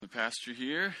pastor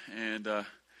here, and good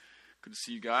to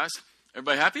see you guys.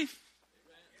 Everybody happy?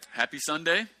 Happy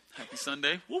Sunday. Happy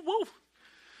Sunday. Woo, woo.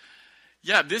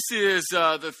 Yeah, this is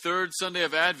the third Sunday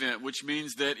of Advent, which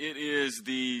means that it is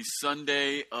the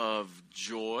Sunday of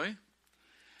joy.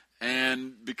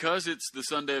 And because it's the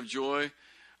Sunday of joy,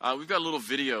 we've got a little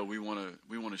video we want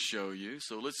to show you.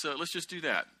 So let's just do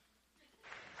that.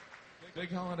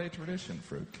 Big holiday tradition,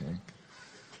 Fruitcake.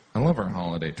 I love our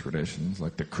holiday traditions,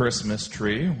 like the Christmas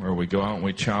tree, where we go out and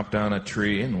we chop down a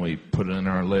tree and we put it in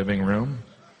our living room.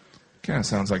 Kind of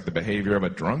sounds like the behavior of a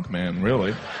drunk man,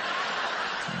 really.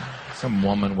 Some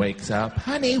woman wakes up,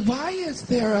 honey, why is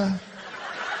there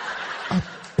a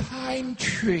pine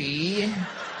tree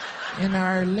in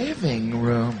our living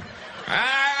room?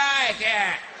 I like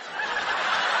it.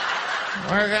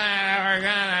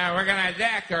 We're gonna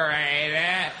decorate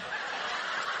it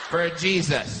for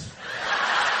Jesus.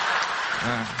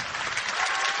 And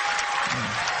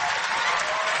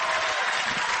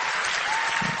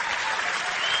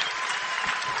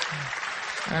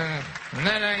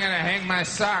then I'm going to hang my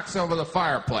socks over the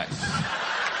fireplace.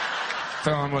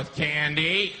 Fill them with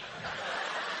candy.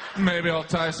 Maybe I'll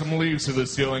tie some leaves to the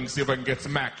ceiling and see if I can get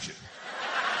some action.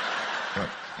 But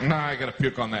now I got to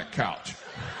puke on that couch.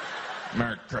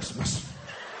 Merry Christmas.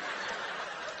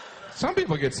 Some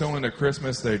people get so into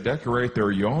Christmas they decorate their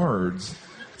yards.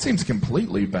 It seems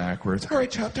completely backwards. All right,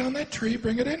 chop down that tree,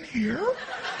 bring it in here.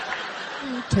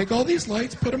 Take all these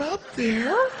lights, put them out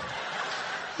there.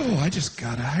 Oh,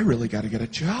 I really gotta get a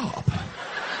job.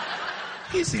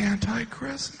 He's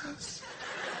anti-Christmas.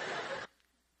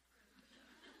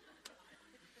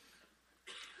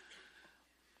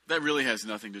 That really has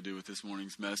nothing to do with this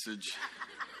morning's message.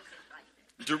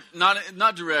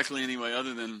 Not directly anyway,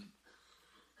 other than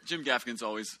Jim Gaffigan's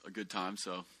always a good time,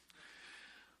 so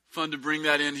fun to bring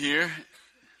that in here.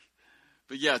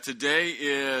 But yeah, today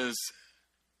is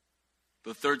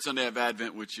the third Sunday of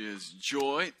Advent, which is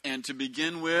joy. And to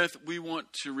begin with, we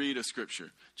want to read a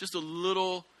scripture. Just a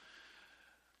little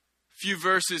few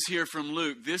verses here from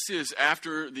Luke. This is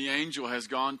after the angel has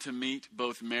gone to meet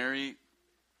both Mary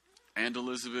and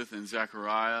Elizabeth and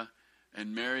Zechariah.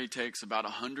 And Mary takes about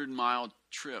 100-mile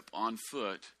trip on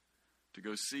foot to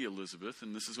go see Elizabeth.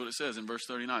 And this is what it says in verse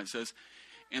 39. It says,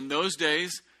 "In those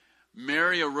days,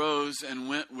 Mary arose and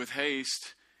went with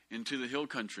haste into the hill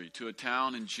country to a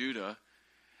town in Judah.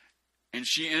 And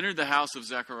she entered the house of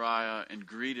Zechariah and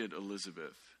greeted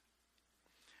Elizabeth.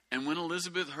 And when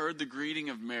Elizabeth heard the greeting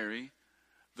of Mary,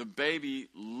 the baby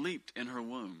leaped in her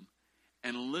womb.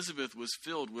 And Elizabeth was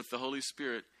filled with the Holy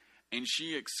Spirit, and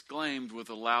she exclaimed with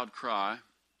a loud cry."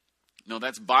 No,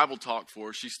 that's Bible talk for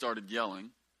her. She started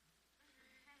yelling.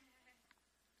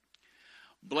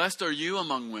 "Blessed are you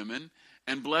among women,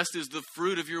 and blessed is the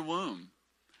fruit of your womb.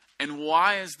 And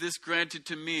why is this granted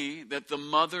to me, that the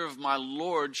mother of my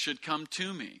Lord should come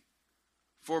to me?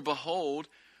 For behold,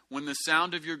 when the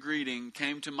sound of your greeting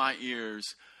came to my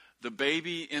ears, the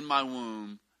baby in my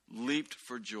womb leaped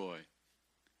for joy.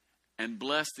 And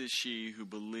blessed is she who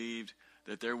believed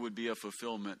that there would be a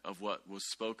fulfillment of what was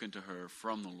spoken to her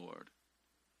from the Lord."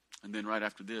 And then right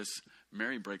after this,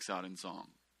 Mary breaks out in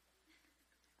song.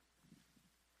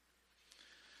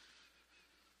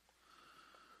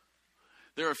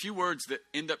 There are a few words that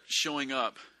end up showing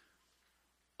up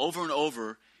over and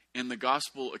over in the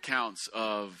gospel accounts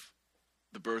of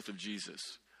the birth of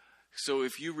Jesus. So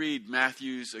if you read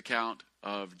Matthew's account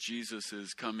of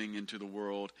Jesus' coming into the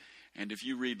world, and if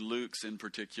you read Luke's in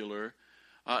particular,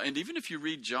 and even if you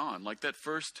read John, like that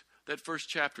first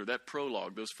chapter, that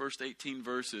prologue, those first 18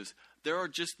 verses, there are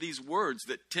just these words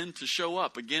that tend to show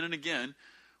up again and again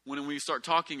when we start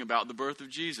talking about the birth of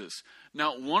Jesus.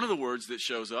 Now, one of the words that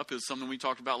shows up is something we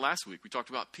talked about last week. We talked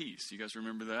about peace. You guys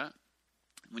remember that?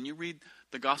 When you read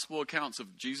the gospel accounts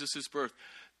of Jesus' birth,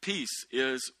 peace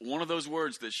is one of those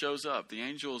words that shows up. The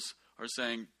angels are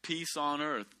saying peace on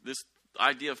earth, this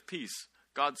idea of peace,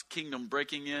 God's kingdom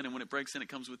breaking in, and when it breaks in, it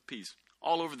comes with peace.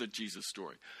 All over the Jesus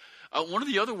story. One of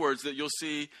the other words that you'll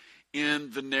see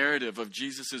in the narrative of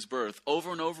Jesus' birth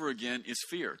over and over again is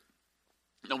fear.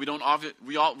 Now, we don't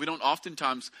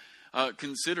oftentimes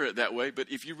consider it that way,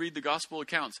 but if you read the gospel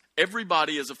accounts,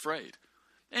 everybody is afraid.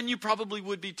 And you probably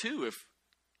would be too if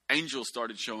angels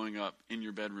started showing up in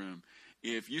your bedroom.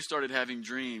 If you started having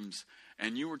dreams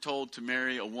and you were told to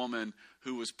marry a woman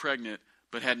who was pregnant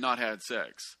but had not had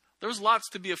sex. There's lots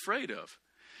to be afraid of.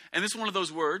 And this is one of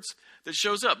those words that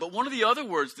shows up. But one of the other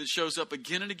words that shows up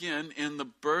again and again in the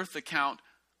birth account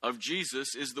of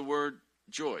Jesus is the word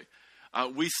joy.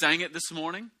 We sang it this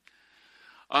morning.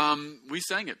 We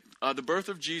sang it. The birth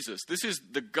of Jesus. This is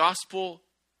the gospel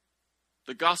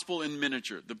in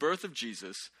miniature. The birth of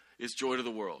Jesus is joy to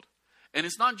the world. And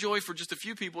it's not joy for just a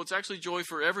few people. It's actually joy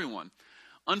for everyone.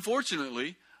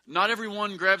 Unfortunately, not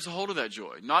everyone grabs a hold of that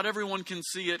joy. Not everyone can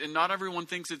see it, and not everyone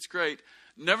thinks it's great.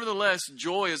 Nevertheless,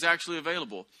 joy is actually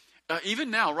available. Even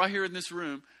now, right here in this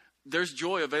room, there's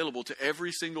joy available to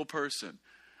every single person.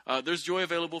 There's joy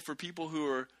available for people who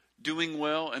are doing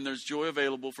well, and there's joy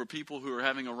available for people who are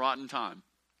having a rotten time.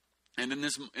 And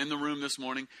in the room this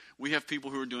morning, we have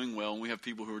people who are doing well, and we have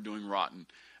people who are doing rotten.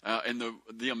 And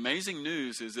the amazing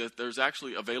news is that there's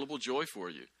actually available joy for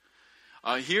you.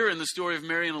 Here in the story of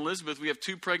Mary and Elizabeth, we have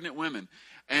two pregnant women.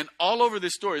 And all over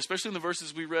this story, especially in the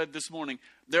verses we read this morning,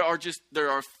 there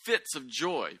are fits of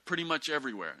joy pretty much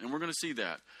everywhere. And we're going to see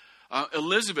that.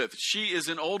 Elizabeth, she is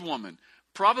an old woman,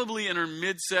 probably in her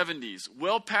mid-70s,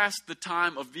 well past the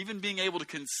time of even being able to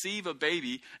conceive a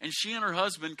baby. And she and her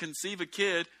husband conceive a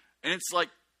kid. And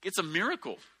it's a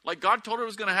miracle. Like God told her it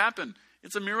was going to happen.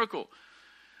 It's a miracle.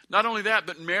 Not only that,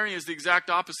 but Mary is the exact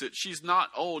opposite. She's not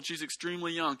old. She's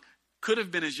extremely young. Could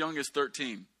have been as young as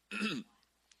 13.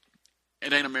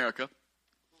 It ain't America.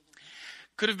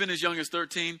 Could have been as young as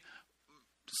 13.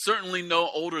 Certainly no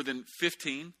older than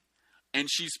 15. And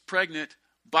she's pregnant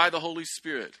by the Holy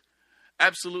Spirit.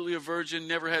 Absolutely a virgin,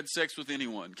 never had sex with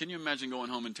anyone. Can you imagine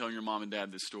going home and telling your mom and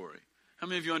dad this story? How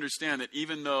many of you understand that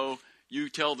even though you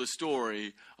tell the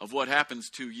story of what happens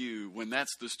to you, when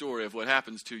that's the story of what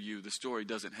happens to you, the story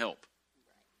doesn't help?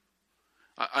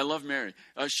 I love Mary.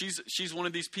 She's one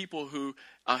of these people who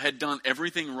had done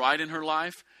everything right in her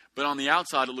life, but on the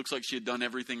outside it looks like she had done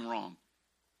everything wrong.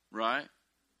 Right?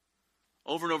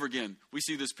 Over and over again, we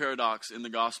see this paradox in the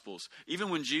Gospels. Even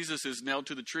when Jesus is nailed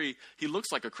to the tree, he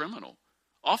looks like a criminal.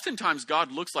 Oftentimes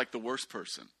God looks like the worst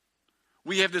person.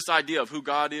 We have this idea of who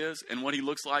God is and what he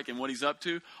looks like and what he's up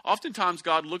to. Oftentimes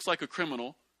God looks like a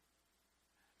criminal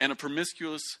and a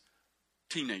promiscuous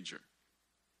teenager.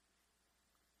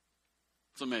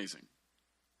 It's amazing.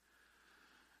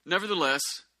 Nevertheless,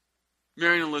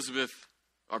 Mary and Elizabeth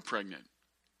are pregnant,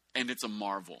 and it's a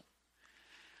marvel.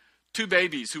 Two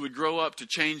babies who would grow up to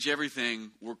change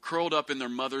everything were curled up in their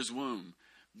mother's womb,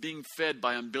 being fed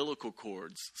by umbilical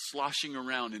cords, sloshing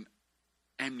around in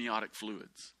amniotic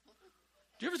fluids.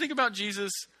 Do you ever think about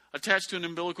Jesus attached to an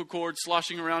umbilical cord,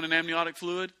 sloshing around in amniotic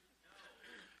fluid?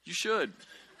 You should.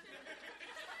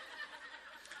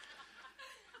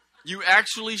 You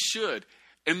actually should.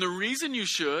 And the reason you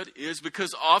should is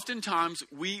because oftentimes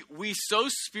we so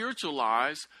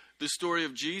spiritualize the story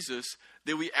of Jesus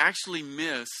that we actually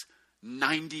miss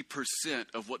 90%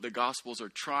 of what the Gospels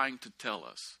are trying to tell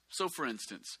us. So, for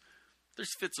instance,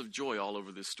 there's fits of joy all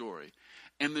over this story.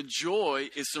 And the joy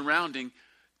is surrounding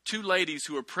two ladies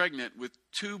who are pregnant with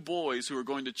two boys who are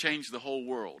going to change the whole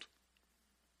world.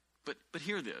 But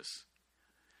hear this.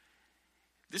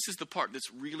 This is the part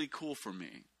that's really cool for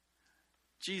me.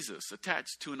 Jesus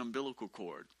attached to an umbilical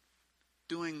cord,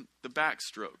 doing the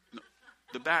backstroke. No,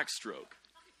 the backstroke.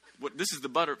 This is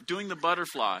doing the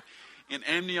butterfly in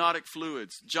amniotic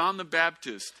fluids. John the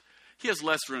Baptist, he has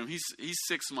less room. He's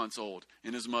 6 months old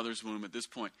in his mother's womb at this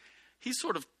point. He's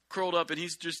sort of curled up and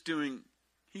he's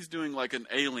doing like an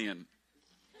alien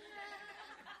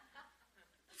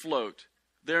float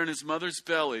there in his mother's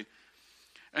belly.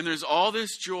 And there's all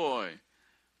this joy.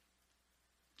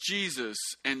 Jesus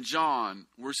and John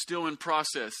were still in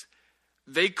process.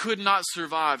 They could not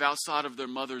survive outside of their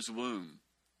mother's womb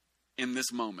in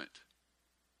this moment.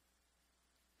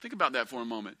 Think about that for a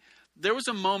moment. There was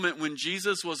a moment when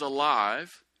Jesus was alive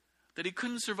that he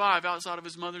couldn't survive outside of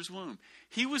his mother's womb.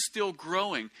 He was still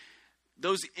growing.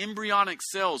 Those embryonic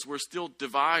cells were still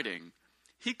dividing.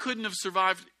 He couldn't have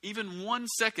survived even 1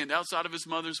 second outside of his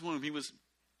mother's womb. He was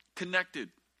connected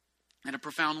in a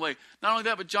profound way. Not only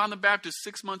that, but John the Baptist,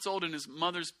 6 months old in his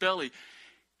mother's belly,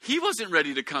 he wasn't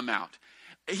ready to come out.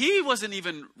 He wasn't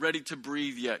even ready to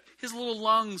breathe yet. His little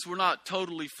lungs were not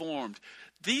totally formed.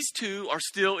 These two are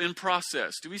still in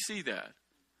process. Do we see that?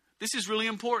 This is really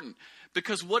important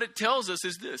because what it tells us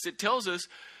is this. It tells us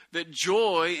that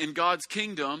joy in God's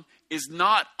kingdom is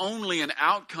not only an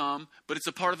outcome, but it's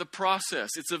a part of the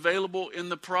process. It's available in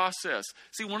the process.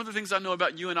 See, one of the things I know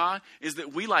about you and I is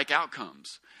that we like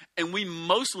outcomes. And we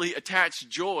mostly attach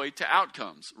joy to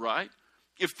outcomes, right?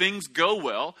 If things go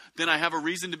well, then I have a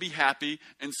reason to be happy.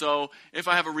 And so if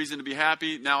I have a reason to be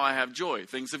happy, now I have joy.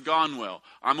 Things have gone well.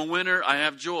 I'm a winner. I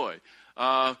have joy.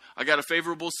 I got a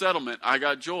favorable settlement. I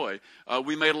got joy.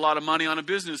 We made a lot of money on a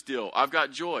business deal. I've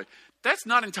got joy. That's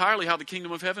not entirely how the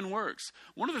kingdom of heaven works.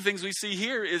 One of the things we see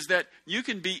here is that you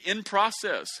can be in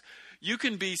process. You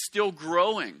can be still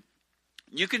growing.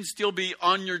 You can still be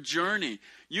on your journey.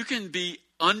 You can be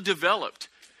undeveloped.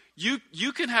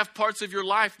 You can have parts of your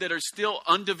life that are still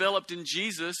undeveloped in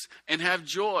Jesus and have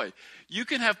joy. You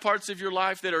can have parts of your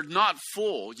life that are not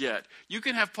full yet. You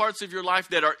can have parts of your life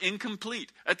that are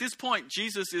incomplete. At this point,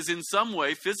 Jesus is in some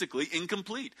way physically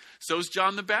incomplete. So is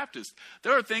John the Baptist.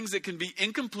 There are things that can be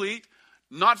incomplete,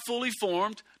 not fully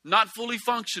formed, not fully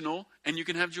functional, and you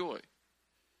can have joy.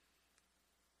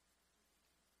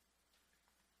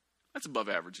 That's above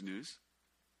average news.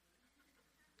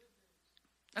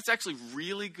 That's actually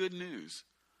really good news.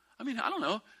 I mean, I don't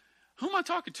know. Who am I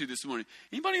talking to this morning?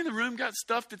 Anybody in the room got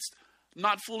stuff that's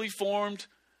not fully formed,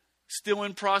 still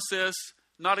in process,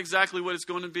 not exactly what it's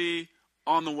going to be,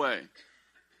 on the way?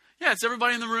 Yeah, it's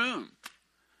everybody in the room.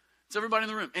 It's everybody in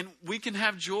the room. And we can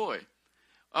have joy.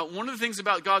 One of the things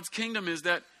about God's kingdom is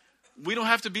that we don't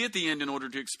have to be at the end in order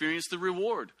to experience the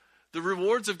reward. The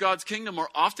rewards of God's kingdom are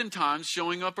oftentimes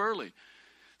showing up early.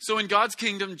 So in God's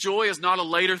kingdom, joy is not a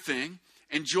later thing.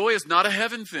 And joy is not a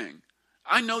heaven thing.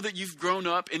 I know that you've grown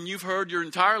up and you've heard your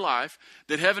entire life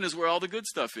that heaven is where all the good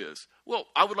stuff is. Well,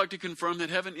 I would like to confirm that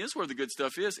heaven is where the good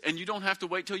stuff is, and you don't have to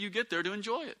wait till you get there to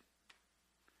enjoy it.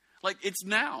 Like, it's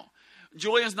now.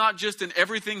 Joy is not just an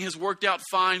everything has worked out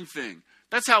fine thing.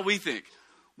 That's how we think.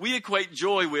 We equate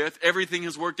joy with everything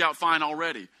has worked out fine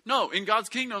already. No, in God's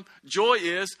kingdom, joy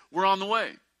is we're on the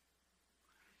way.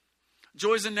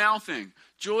 Joy is a now thing.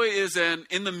 Joy is an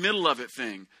in the middle of it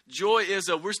thing. Joy is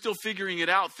a we're still figuring it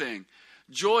out thing.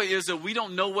 Joy is a we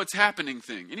don't know what's happening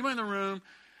thing. Anybody in the room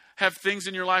have things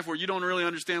in your life where you don't really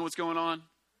understand what's going on?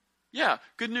 Yeah,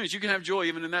 good news. You can have joy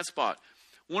even in that spot.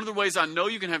 One of the ways I know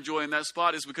you can have joy in that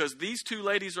spot is because these two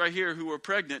ladies right here who were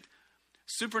pregnant,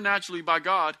 supernaturally by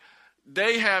God,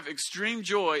 they have extreme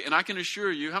joy. And I can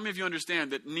assure you, how many of you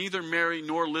understand that neither Mary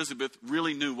nor Elizabeth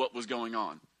really knew what was going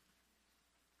on?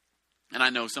 And I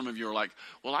know some of you are like,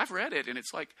 well, I've read it. And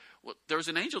it's like, well, there was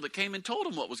an angel that came and told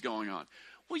them what was going on.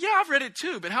 Well, yeah, I've read it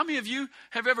too. But how many of you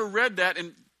have ever read that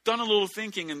and done a little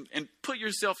thinking and put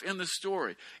yourself in the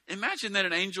story? Imagine that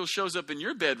an angel shows up in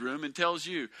your bedroom and tells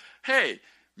you, hey,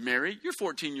 Mary, you're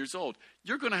 14 years old.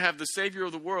 You're going to have the Savior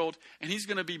of the world, and he's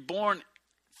going to be born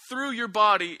through your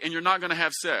body, and you're not going to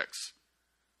have sex.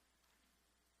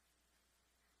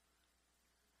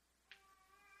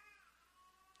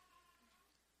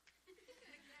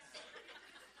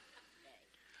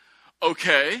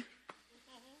 Okay.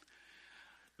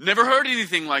 Never heard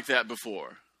anything like that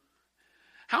before.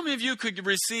 How many of you could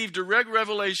receive direct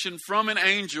revelation from an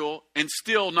angel and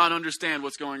still not understand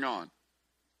what's going on?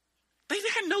 They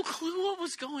had no clue what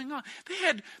was going on. They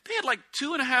had like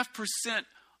 2.5%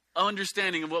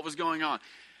 understanding of what was going on.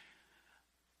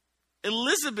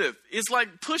 Elizabeth is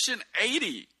like pushing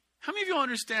 80. How many of you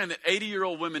understand that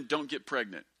 80-year-old women don't get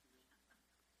pregnant?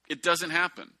 It doesn't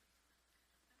happen.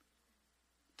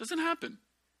 Doesn't happen.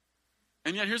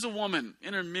 And yet here's a woman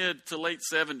in her mid to late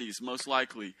 70s, most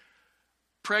likely,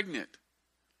 pregnant.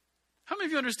 How many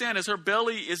of you understand as her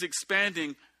belly is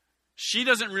expanding, she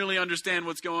doesn't really understand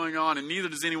what's going on, and neither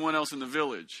does anyone else in the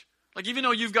village. Like, even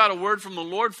though you've got a word from the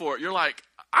Lord for it, you're like,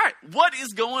 all right, what is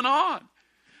going on?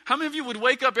 How many of you would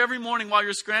wake up every morning while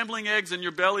you're scrambling eggs and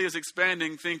your belly is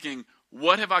expanding thinking,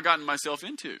 what have I gotten myself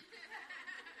into?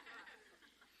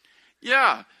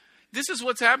 Yeah, this is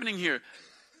what's happening here.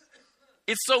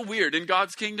 It's so weird. In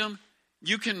God's kingdom,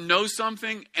 you can know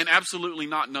something and absolutely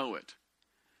not know it.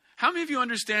 How many of you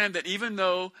understand that even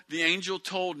though the angel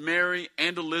told Mary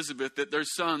and Elizabeth that their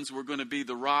sons were going to be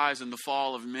the rise and the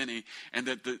fall of many, and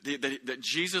that that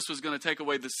Jesus was going to take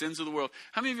away the sins of the world,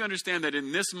 how many of you understand that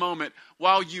in this moment,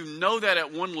 while you know that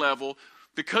at one level,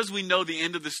 because we know the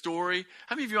end of the story,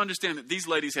 how many of you understand that these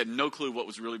ladies had no clue what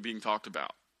was really being talked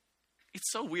about? It's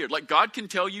so weird. Like, God can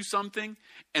tell you something,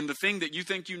 and the thing that you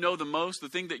think you know the most, the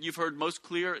thing that you've heard most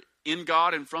clear in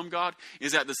God and from God,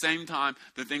 is at the same time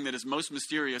the thing that is most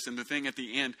mysterious, and the thing at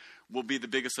the end will be the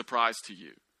biggest surprise to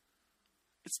you.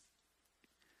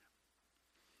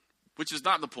 Which is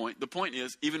not the point. The point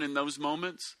is, even in those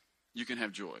moments, you can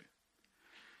have joy.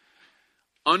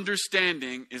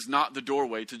 Understanding is not the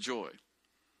doorway to joy.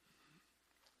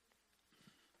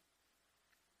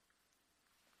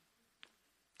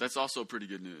 That's also pretty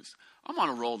good news. I'm on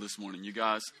a roll this morning, you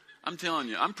guys. I'm telling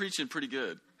you, I'm preaching pretty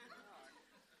good.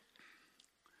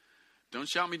 Don't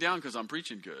shout me down because I'm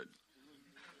preaching good.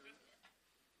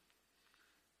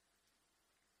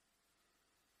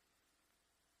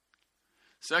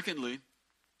 Secondly,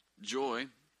 joy.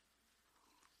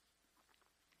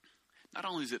 Not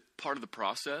only is it part of the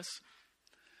process,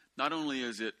 not only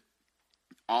is it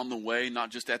on the way, not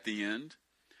just at the end,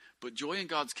 but joy in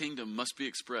God's kingdom must be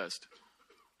expressed.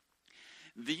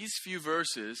 These few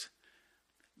verses,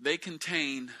 they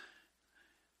contain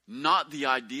not the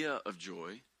idea of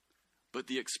joy, but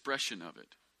the expression of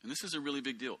it. And this is a really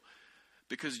big deal.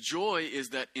 Because joy is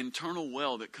that internal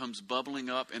well that comes bubbling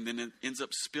up and then it ends up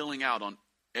spilling out on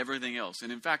everything else.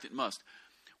 And in fact, it must.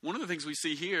 One of the things we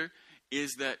see here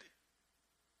is that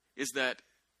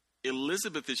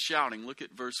Elizabeth is shouting. Look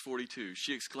at verse 42.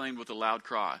 She exclaimed with a loud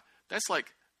cry. That's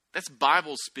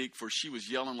Bible speak for she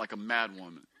was yelling like a mad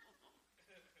woman.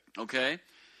 Okay?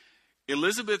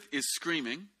 Elizabeth is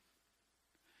screaming.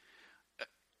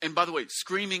 And by the way,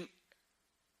 screaming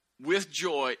with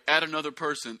joy at another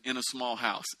person in a small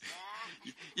house.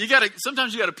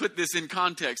 Sometimes you gotta put this in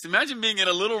context. Imagine being in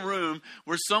a little room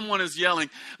where someone is yelling,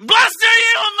 "Blessed are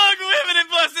you among women, and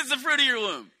blessed is the fruit of your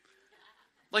womb."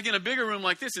 Like in a bigger room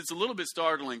like this, it's a little bit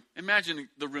startling. Imagine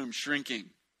the room shrinking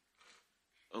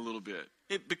a little bit.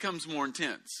 It becomes more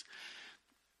intense.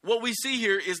 What we see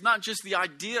here is not just the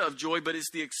idea of joy, but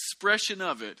it's the expression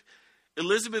of it.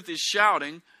 Elizabeth is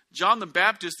shouting. John the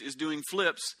Baptist is doing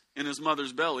flips in his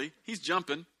mother's belly. He's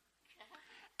jumping.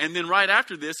 And then right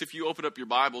after this, if you open up your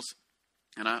Bibles,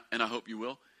 and I hope you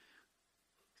will,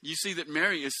 you see that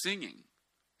Mary is singing.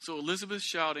 So Elizabeth's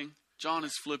shouting, John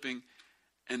is flipping,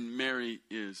 and Mary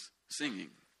is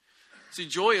singing. See,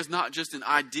 joy is not just an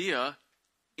idea.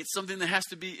 It's something that has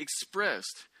to be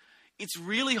expressed. It's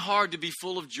really hard to be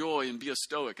full of joy and be a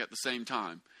stoic at the same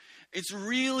time. It's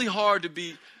really hard to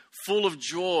be full of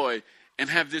joy and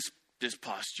have this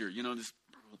posture,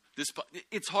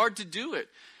 it's hard to do it.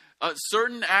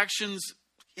 Certain actions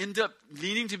end up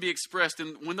needing to be expressed,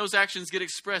 and when those actions get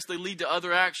expressed, they lead to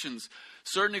other actions.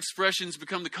 Certain expressions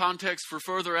become the context for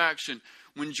further action.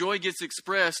 When joy gets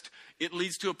expressed, it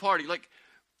leads to a party. Like,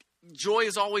 joy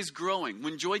is always growing.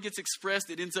 When joy gets expressed,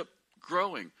 it ends up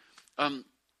growing.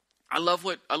 I love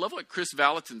what Chris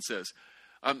Valentin says.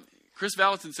 Chris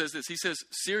Valentin says this. He says,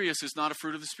 "Serious is not a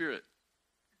fruit of the Spirit."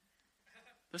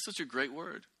 That's such a great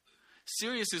word.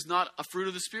 Serious is not a fruit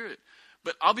of the Spirit.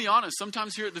 But I'll be honest,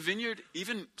 sometimes here at the Vineyard,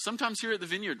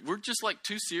 we're just like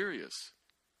too serious.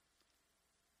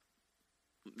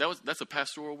 That's a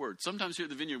pastoral word. Sometimes here at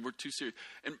the Vineyard, we're too serious.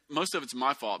 And most of it's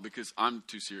my fault because I'm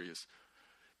too serious.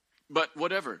 But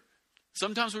whatever.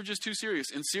 Sometimes we're just too serious.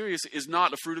 And serious is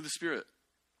not a fruit of the Spirit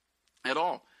at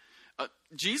all.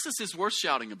 Jesus is worth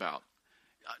shouting about.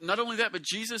 Not only that, but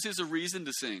Jesus is a reason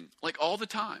to sing. Like all the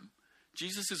time.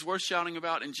 Jesus is worth shouting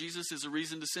about, and Jesus is a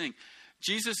reason to sing.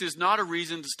 Jesus is not a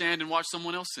reason to stand and watch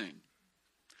someone else sing.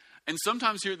 And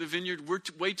sometimes here at the Vineyard, we're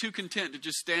way too content to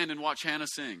just stand and watch Hannah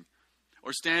sing.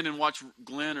 Or stand and watch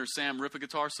Glenn or Sam rip a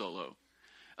guitar solo.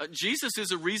 Jesus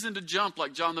is a reason to jump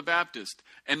like John the Baptist,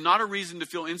 and not a reason to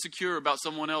feel insecure about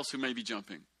someone else who may be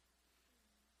jumping.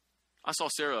 I saw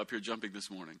Sarah up here jumping this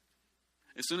morning.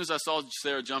 As soon as I saw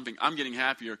Sarah jumping, I'm getting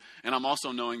happier, and I'm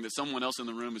also knowing that someone else in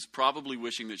the room is probably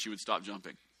wishing that she would stop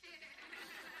jumping.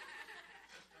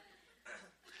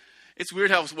 It's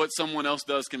weird how what someone else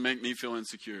does can make me feel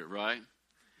insecure, right?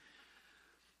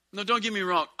 No, don't get me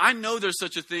wrong. I know there's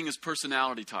such a thing as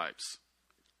personality types.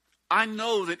 I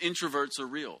know that introverts are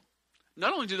real.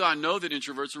 Not only do I know that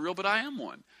introverts are real, but I am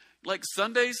one. Like,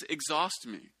 Sundays exhaust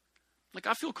me. Like,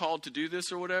 I feel called to do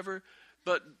this or whatever,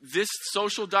 but this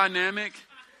social dynamic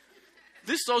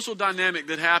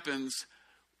that happens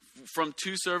from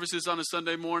 2 services on a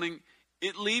Sunday morning,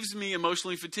 it leaves me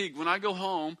emotionally fatigued. When I go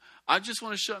home, I just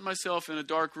want to shut myself in a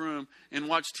dark room and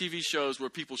watch TV shows where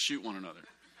people shoot one another.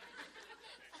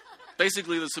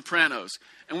 Basically, The Sopranos.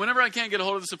 And whenever I can't get a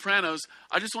hold of The Sopranos,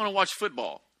 I just want to watch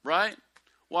football, right?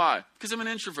 Why? Because I'm an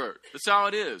introvert. That's how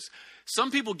it is.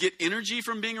 Some people get energy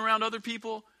from being around other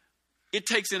people. It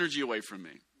takes energy away from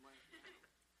me.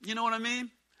 You know what I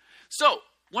mean? So,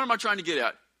 what am I trying to get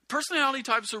at? Personality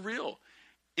types are real.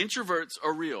 Introverts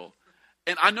are real.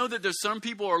 And I know that there's some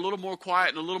people who are a little more quiet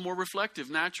and a little more reflective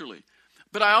naturally.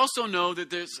 But I also know that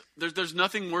there's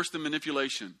nothing worse than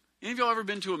manipulation. Any of y'all ever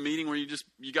been to a meeting where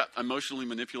you got emotionally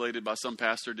manipulated by some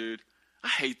pastor dude? I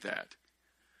hate that.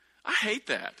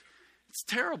 It's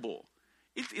terrible.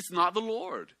 It's not the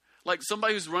Lord. Like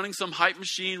somebody who's running some hype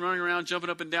machine, running around, jumping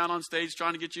up and down on stage,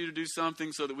 trying to get you to do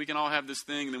something so that we can all have this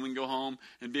thing, and then we can go home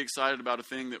and be excited about a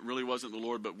thing that really wasn't the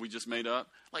Lord, but we just made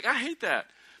up. Like, I hate that.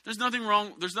 There's nothing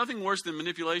wrong. There's nothing worse than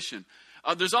manipulation.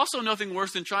 There's also nothing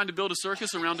worse than trying to build a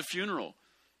circus around a funeral.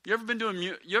 You ever been to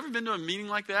a meeting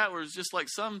like that where it's just like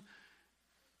am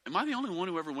I the only one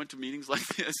who ever went to meetings like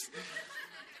this?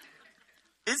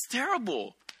 It's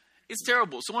terrible. It's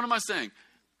terrible. So what am I saying?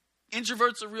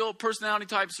 Introverts are real. Personality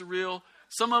types are real.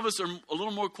 Some of us are a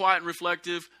little more quiet and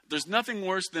reflective. There's nothing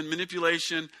worse than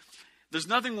manipulation. There's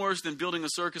nothing worse than building a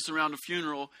circus around a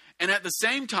funeral. And at the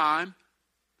same time,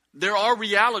 there are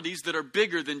realities that are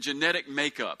bigger than genetic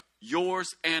makeup, yours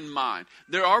and mine.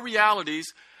 There are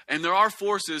realities, And there are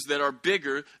forces that are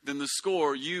bigger than the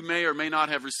score you may or may not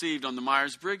have received on the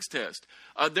Myers-Briggs test.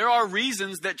 There are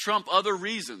reasons that trump other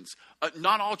reasons.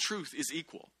 Not all truth is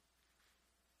equal.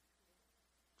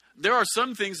 There are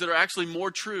some things that are actually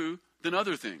more true than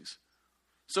other things.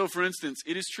 So, for instance,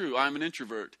 it is true, I'm an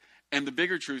introvert. And the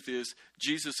bigger truth is,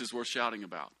 Jesus is worth shouting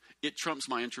about. It trumps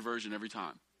my introversion every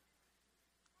time.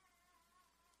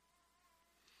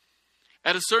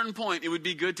 At a certain point, it would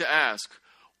be good to ask,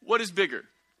 what is bigger?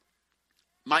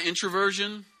 My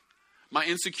introversion, my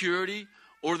insecurity,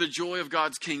 or the joy of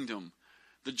God's kingdom?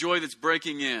 The joy that's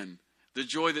breaking in, the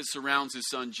joy that surrounds his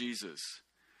son Jesus.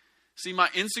 See,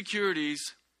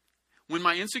 when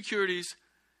my insecurities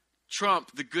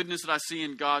trump the goodness that I see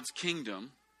in God's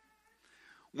kingdom,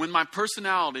 when my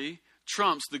personality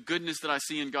trumps the goodness that I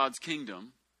see in God's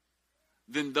kingdom,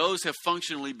 then those have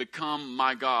functionally become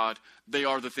my God. They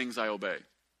are the things I obey.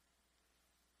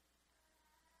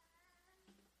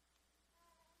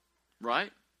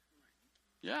 Right?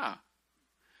 Yeah.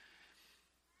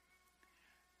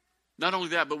 Not only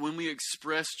that, but when we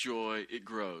express joy, it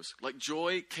grows. Like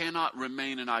joy cannot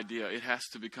remain an idea. It has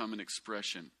to become an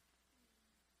expression.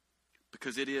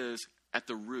 Because it is at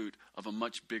the root of a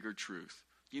much bigger truth.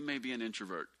 You may be an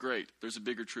introvert. Great. There's a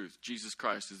bigger truth. Jesus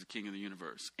Christ is the King of the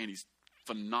universe. And he's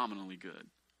phenomenally good.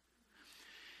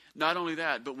 Not only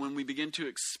that, but when we begin to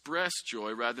express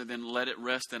joy rather than let it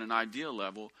rest at an idea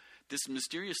level, this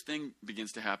mysterious thing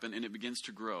begins to happen and it begins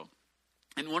to grow.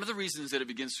 And one of the reasons that it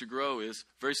begins to grow is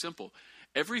very simple.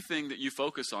 Everything that you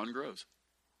focus on grows.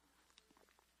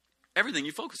 Everything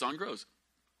you focus on grows.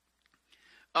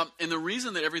 And the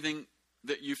reason that everything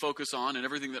that you focus on and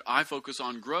everything that I focus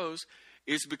on grows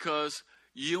is because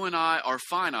you and I are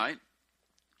finite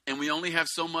and we only have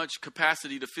so much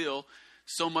capacity to feel,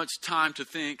 so much time to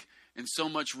think, and so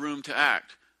much room to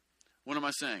act. What am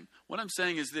I saying? What I'm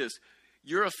saying is this.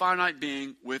 You're a finite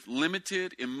being with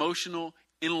limited emotional,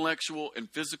 intellectual, and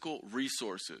physical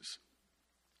resources.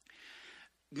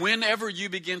 Whenever you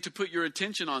begin to put your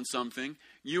attention on something,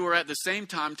 you are at the same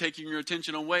time taking your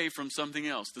attention away from something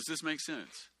else. Does this make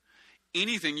sense?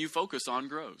 Anything you focus on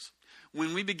grows.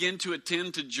 When we begin to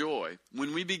attend to joy,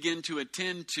 when we begin to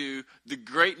attend to the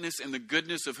greatness and the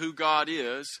goodness of who God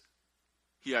is,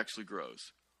 he actually grows.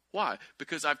 Why?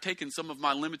 Because I've taken some of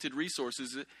my limited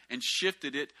resources and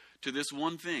shifted it to this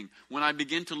one thing. When I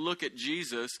begin to look at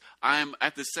Jesus, I am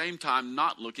at the same time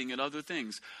not looking at other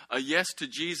things. A yes to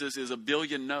Jesus is a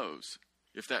billion no's,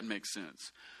 if that makes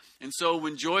sense. And so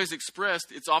when joy is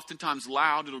expressed, it's oftentimes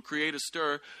loud, it'll create a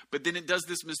stir, but then it does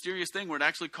this mysterious thing where it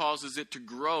actually causes it to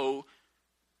grow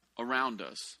around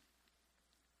us.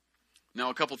 Now,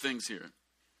 a couple things here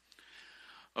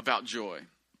about joy.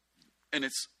 And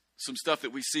it's some stuff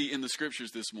that we see in the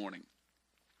scriptures this morning.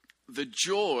 The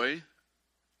joy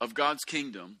of God's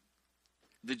kingdom,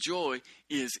 the joy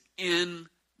is in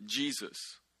Jesus.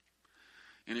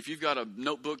 And if you've got a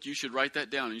notebook, you should write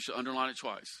that down and you should underline it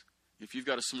twice. If you've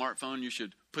got a smartphone, you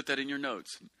should put that in your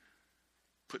notes.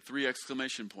 Put 3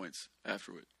 exclamation points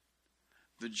after it.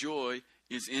 The joy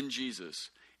is in Jesus.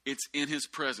 It's in his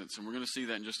presence. And we're going to see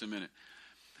that in just a minute.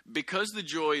 Because the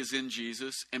joy is in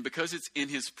Jesus and because it's in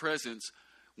his presence,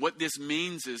 what this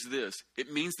means is this.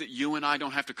 It means that you and I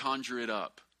don't have to conjure it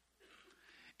up.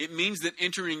 It means that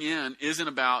entering in isn't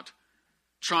about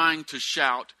trying to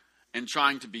shout and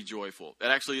trying to be joyful.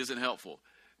 That actually isn't helpful.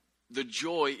 The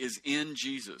joy is in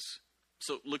Jesus.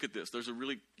 So look at this. There's a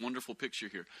really wonderful picture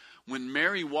here. When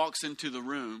Mary walks into the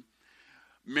room,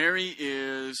 Mary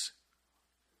is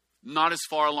not as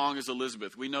far along as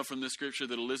Elizabeth. We know from the scripture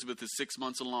that Elizabeth is 6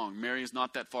 months along. Mary is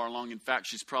not that far along. In fact,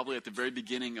 she's probably at the very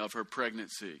beginning of her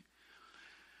pregnancy.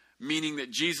 Meaning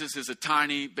that Jesus is a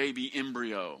tiny baby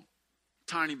embryo.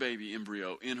 Tiny baby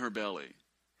embryo in her belly.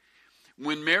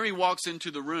 When Mary walks into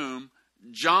the room,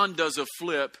 John does a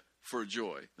flip for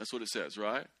joy. That's what it says,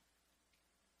 right?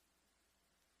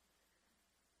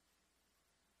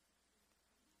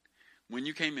 When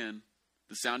you came in,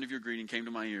 the sound of your greeting came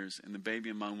to my ears, and the baby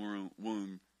in my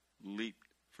womb leaped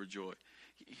for joy.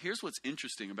 Here's what's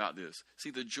interesting about this. See,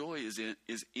 the joy is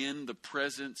in the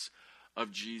presence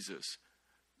of Jesus.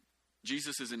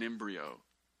 Jesus is an embryo.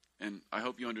 And I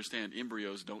hope you understand,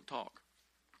 embryos don't talk.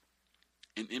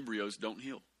 And embryos don't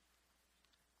heal.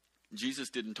 Jesus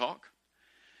didn't talk.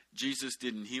 Jesus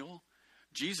didn't heal.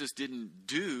 Jesus didn't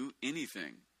do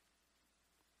anything.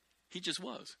 He just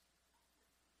was.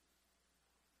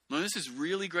 Now, this is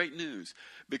really great news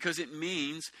because it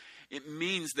means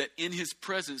that in his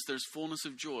presence there's fullness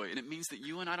of joy. And it means that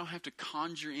you and I don't have to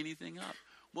conjure anything up.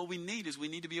 What we need is we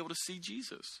need to be able to see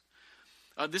Jesus.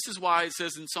 This is why it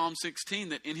says in Psalm 16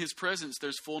 that in his presence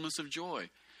there's fullness of joy.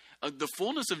 The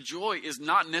fullness of joy is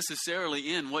not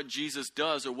necessarily in what Jesus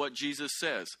does or what Jesus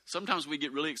says. Sometimes we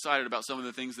get really excited about some of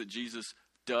the things that Jesus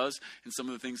does and some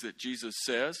of the things that Jesus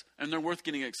says, and they're worth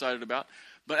getting excited about.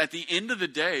 But at the end of the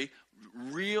day,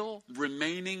 real,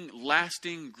 remaining,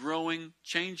 lasting, growing,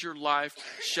 change your life,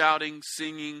 shouting,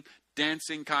 singing,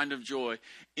 dancing kind of joy,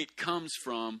 it comes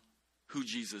from who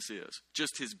Jesus is,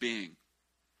 just his being.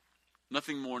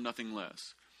 Nothing more, nothing less.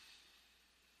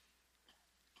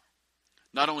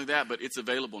 Not only that, but it's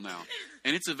available now.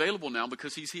 And it's available now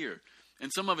because he's here.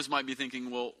 And some of us might be thinking,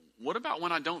 well, what about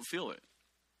when I don't feel it?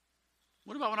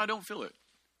 What about when I don't feel it?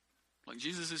 Like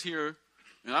Jesus is here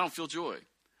and I don't feel joy.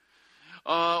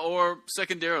 Or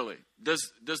secondarily,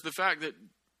 does the fact that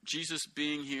Jesus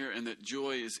being here and that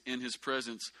joy is in his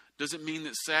presence, does it mean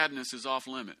that sadness is off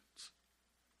limits?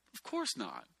 Of course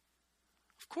not.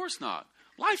 Of course not.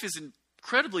 Life is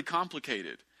incredibly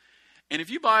complicated. And if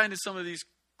you buy into some of these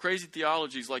crazy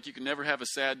theologies like you can never have a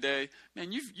sad day,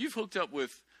 man, you've hooked up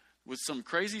with some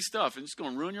crazy stuff and it's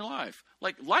going to ruin your life.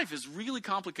 Like, life is really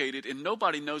complicated and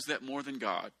nobody knows that more than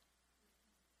God.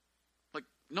 Like,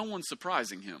 no one's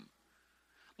surprising him.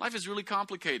 Life is really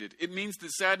complicated. It means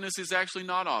that sadness is actually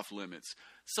not off limits.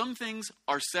 Some things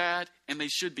are sad and they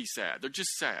should be sad. They're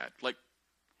just sad. Like,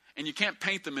 and you can't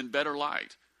paint them in better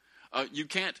light. You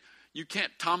can't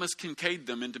Thomas Kincaid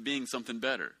them into being something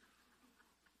better.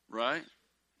 Right?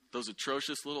 Those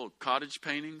atrocious little cottage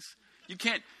paintings. You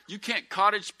can't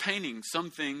cottage painting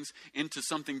some things into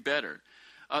something better.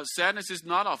 Sadness is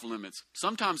not off limits.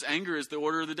 Sometimes anger is the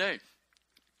order of the day.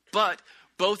 But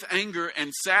both anger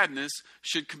and sadness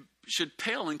should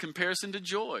pale in comparison to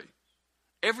joy.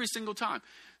 Every single time.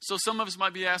 So some of us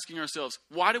might be asking ourselves,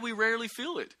 why do we rarely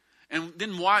feel it? And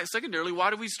then secondarily, why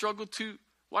do we struggle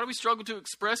to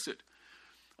express it?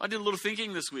 I did a little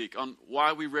thinking this week on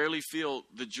why we rarely feel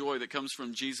the joy that comes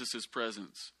from Jesus'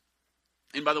 presence.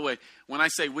 And by the way, when I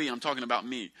say we, I'm talking about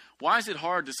me. Why is it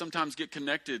hard to sometimes get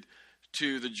connected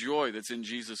to the joy that's in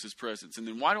Jesus' presence? And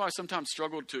then why do I sometimes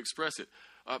struggle to express it?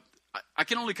 I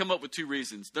can only come up with two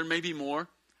reasons. There may be more.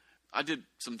 I did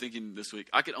some thinking this week.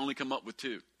 I could only come up with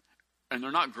two. And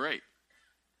they're not great.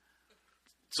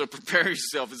 So prepare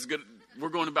yourself. It's good. We're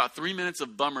going about 3 minutes of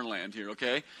bummerland here,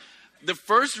 okay? The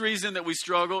first reason that we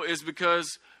struggle is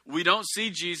because we don't see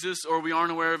Jesus or we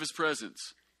aren't aware of his presence.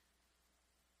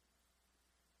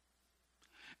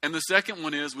 And the second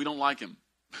one is we don't like him.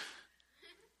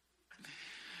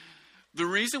 The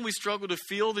reason we struggle to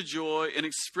feel the joy and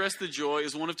express the joy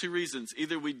is one of two reasons.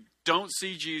 Either we don't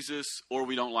see Jesus or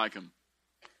we don't like him.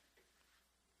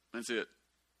 That's it.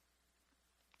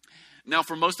 Now,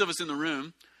 for most of us in the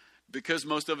room, because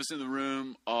most of us in the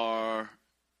room are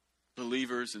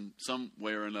believers in some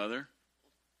way or another,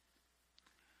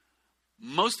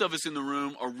 most of us in the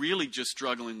room are really just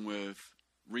struggling with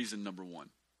reason number one.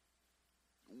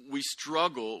 We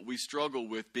struggle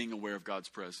with being aware of God's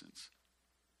presence.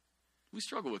 We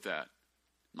struggle with that.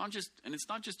 And it's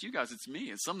not just you guys, it's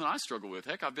me. It's something I struggle with.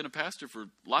 Heck, I've been a pastor for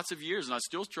lots of years and I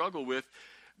still struggle with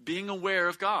being aware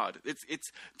of God.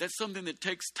 That's something that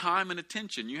takes time and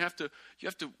attention. You have to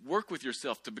work with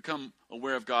yourself to become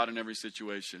aware of God in every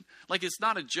situation. Like, it's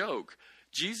not a joke.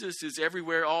 Jesus is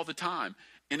everywhere all the time,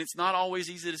 and it's not always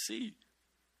easy to see.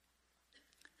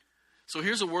 So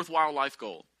here's a worthwhile life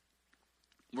goal.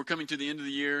 We're coming to the end of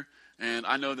the year, and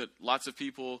I know that lots of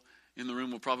people in the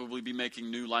room will probably be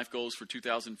making new life goals for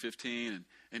 2015.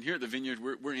 And here at the Vineyard,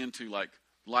 we're into like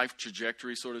life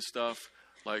trajectory sort of stuff.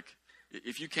 Like,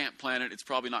 if you can't plan it, it's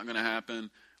probably not going to happen.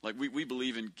 Like, we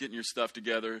believe in getting your stuff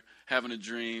together, having a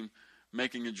dream,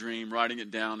 making a dream, writing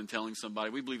it down and telling somebody.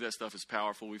 We believe that stuff is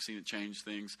powerful. We've seen it change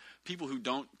things. People who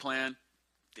don't plan,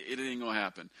 it ain't going to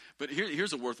happen. But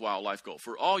here's a worthwhile life goal.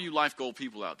 For all you life goal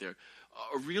people out there,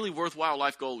 a really worthwhile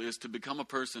life goal is to become a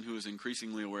person who is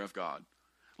increasingly aware of God.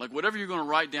 Like, whatever you're going to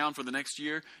write down for the next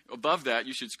year, above that,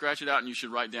 you should scratch it out and you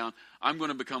should write down, I'm going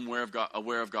to become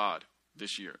aware of God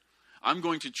this year. I'm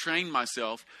going to train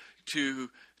myself to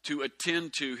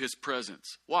attend to his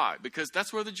presence. Why? Because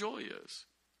that's where the joy is.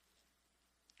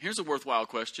 Here's a worthwhile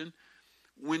question.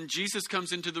 When Jesus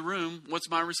comes into the room, what's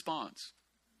my response?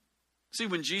 See,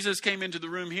 when Jesus came into the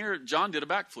room here, John did a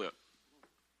backflip.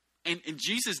 And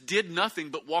Jesus did nothing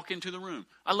but walk into the room.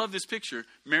 I love this picture.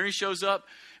 Mary shows up.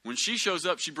 When she shows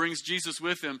up, she brings Jesus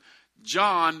with him.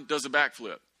 John does a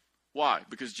backflip. Why?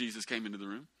 Because Jesus came into the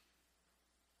room.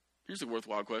 Here's a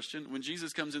worthwhile question. When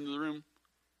Jesus comes into the room,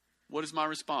 what is my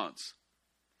response?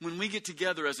 When we get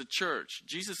together as a church,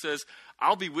 Jesus says,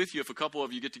 I'll be with you if a couple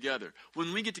of you get together.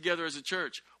 When we get together as a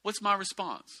church, what's my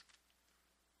response?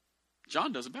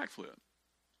 John does a backflip.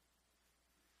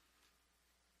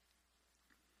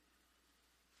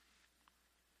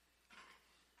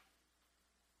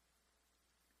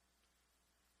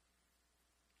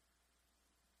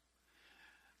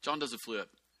 John does a flip.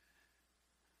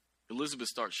 Elizabeth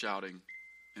starts shouting,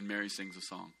 and Mary sings a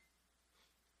song.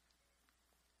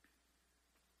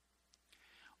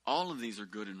 All of these are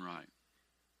good and right.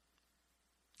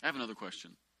 I have another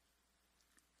question.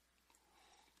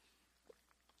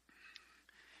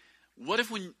 What if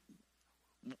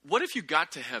you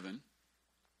got to heaven?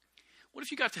 What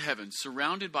if you got to heaven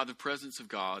surrounded by the presence of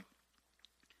God,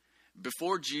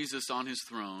 before Jesus on his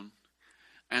throne,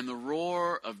 and the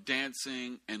roar of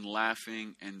dancing and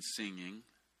laughing and singing,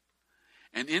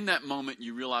 and in that moment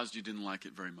you realized you didn't like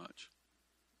it very much?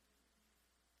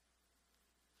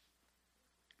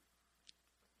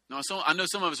 Now, I know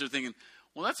some of us are thinking,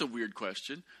 well, that's a weird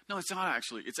question. No, it's not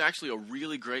actually. It's actually a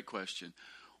really great question.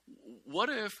 What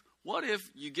if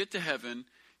you get to heaven,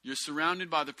 you're surrounded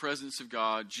by the presence of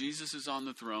God, Jesus is on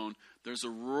the throne, there's a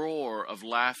roar of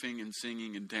laughing and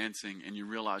singing and dancing, and you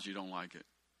realize you don't like it?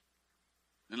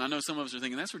 And I know some of us are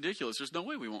thinking, that's ridiculous. There's no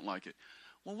way we won't like it.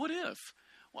 Well, what if?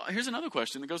 Well, here's another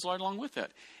question that goes right along with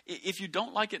that. If you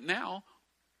don't like it now,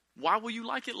 why will you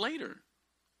like it later?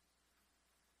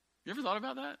 You ever thought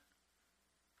about that?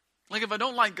 Like, if I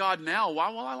don't like God now,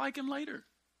 why will I like him later?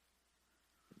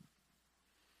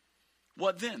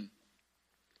 What then?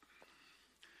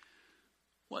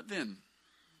 What then?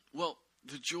 Well,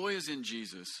 the joy is in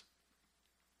Jesus.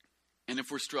 And if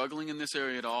we're struggling in this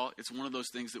area at all, it's one of those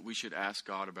things that we should ask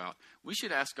God about. We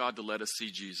should ask God to let us see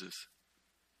Jesus.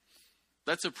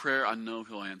 That's a prayer I know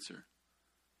he'll answer.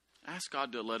 Ask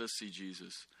God to let us see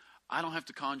Jesus. I don't have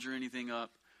to conjure anything up.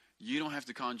 You don't have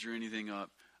to conjure anything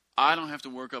up. I don't have to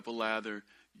work up a lather.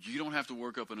 You don't have to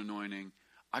work up an anointing.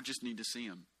 I just need to see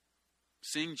him.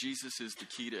 Seeing Jesus is the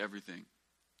key to everything.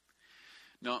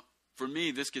 Now, for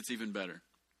me, this gets even better.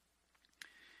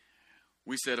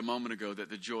 We said a moment ago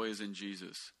that the joy is in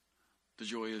Jesus. The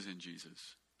joy is in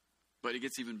Jesus. But it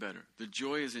gets even better. The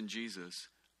joy is in Jesus,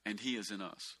 and he is in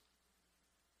us.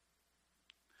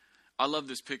 I love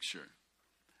this picture.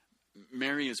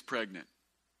 Mary is pregnant,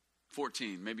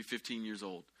 14, maybe 15 years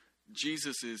old.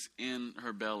 Jesus is in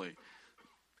her belly.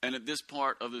 And at this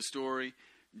part of the story,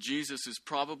 Jesus is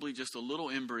probably just a little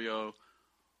embryo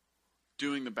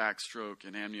doing the backstroke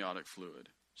and amniotic fluid.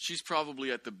 She's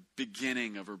probably at the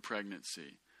beginning of her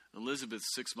pregnancy.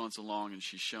 Elizabeth's 6 months along and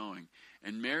she's showing.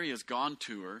 And Mary has gone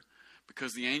to her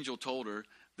because the angel told her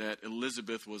that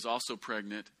Elizabeth was also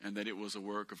pregnant and that it was a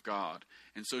work of God.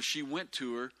 And so she went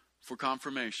to her for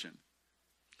confirmation.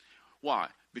 Why?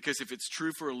 Because if it's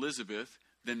true for Elizabeth,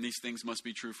 then these things must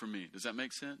be true for me. Does that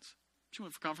make sense? She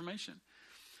went for confirmation.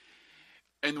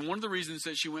 And one of the reasons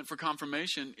that she went for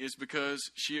confirmation is because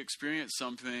she experienced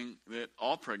something that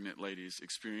all pregnant ladies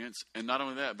experience. And not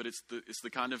only that, but it's the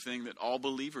kind of thing that all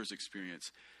believers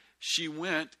experience. She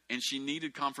went and she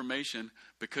needed confirmation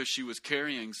because she was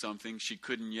carrying something she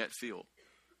couldn't yet feel.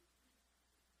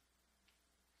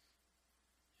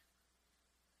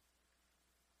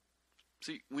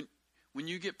 See, when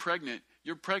you get pregnant,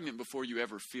 you're pregnant before you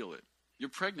ever feel it. You're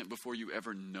pregnant before you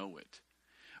ever know it.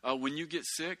 When you get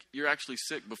sick, you're actually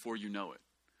sick before you know it.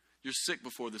 You're sick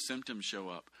before the symptoms show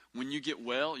up. When you get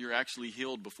well, you're actually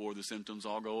healed before the symptoms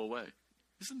all go away.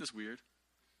 Isn't this weird?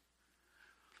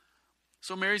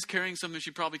 So Mary's carrying something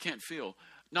she probably can't feel.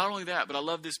 Not only that, but I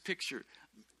love this picture.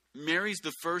 Mary's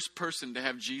the first person to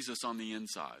have Jesus on the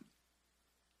inside.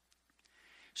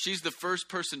 She's the first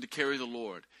person to carry the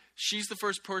Lord. She's the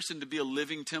first person to be a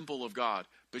living temple of God,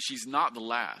 but she's not the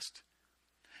last.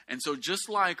 And so just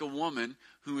like a woman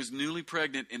who is newly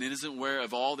pregnant and isn't aware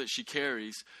of all that she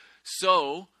carries,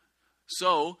 so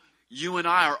you and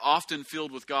I are often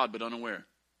filled with God but unaware.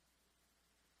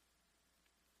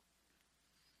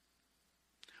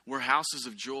 We're houses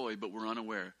of joy, but we're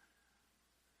unaware.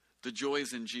 The joy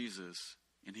is in Jesus,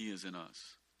 and he is in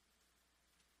us.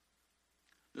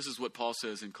 This is what Paul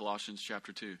says in Colossians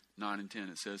chapter 2, 9 and 10.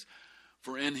 It says,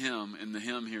 "For in him," and the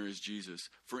him here is Jesus,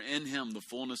 "for in him the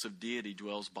fullness of deity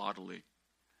dwells bodily.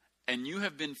 And you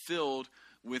have been filled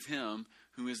with him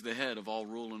who is the head of all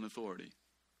rule and authority."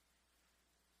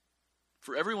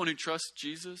 For everyone who trusts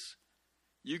Jesus,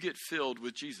 you get filled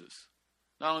with Jesus.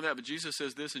 Not only that, but Jesus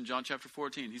says this in John chapter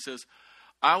 14. He says,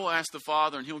 "I will ask the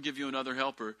Father, and he'll give you another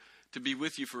helper to be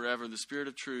with you forever, the Spirit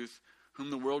of truth, whom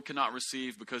the world cannot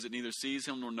receive because it neither sees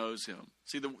him nor knows him."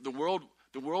 See, the world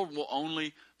will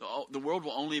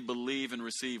only believe and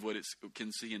receive what it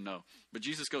can see and know. But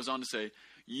Jesus goes on to say,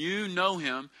 "You know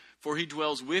him, for he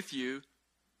dwells with you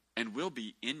and will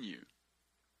be in you."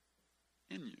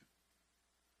 In you.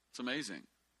 It's amazing.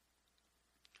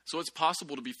 So it's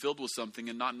possible to be filled with something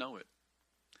and not know it.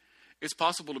 It's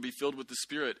possible to be filled with the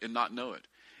Spirit and not know it.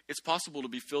 It's possible to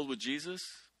be filled with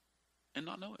Jesus and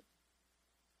not know it.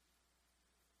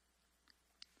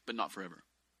 but not forever.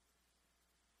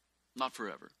 Not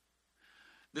forever.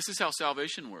 This is how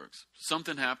salvation works.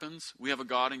 Something happens. We have a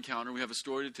God encounter. We have a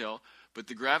story to tell. But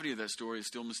the gravity of that story is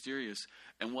still mysterious.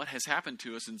 And what has happened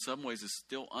to us in some ways is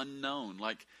still unknown.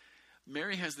 Like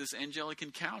Mary has this angelic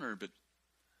encounter, but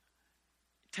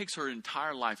it takes her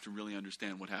entire life to really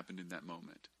understand what happened in that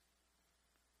moment.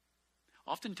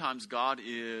 Oftentimes God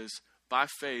is, by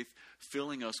faith,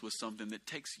 filling us with something that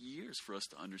takes years for us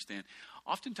to understand.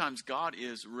 Oftentimes God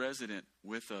is resident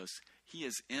with us. He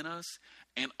is in us.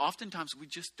 And oftentimes we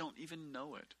just don't even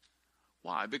know it.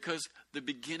 Why? Because the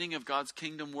beginning of God's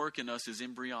kingdom work in us is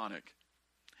embryonic.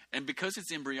 And because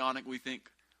it's embryonic, we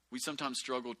sometimes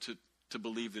struggle to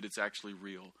believe that it's actually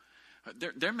real.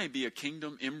 There may be a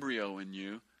kingdom embryo in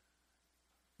you,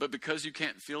 but because you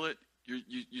can't feel it,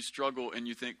 you struggle and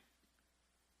you think,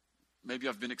 maybe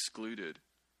I've been excluded.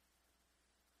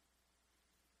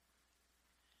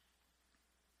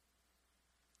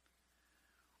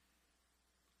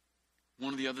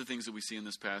 One of the other things that we see in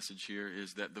this passage here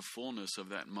is that the fullness of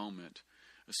that moment,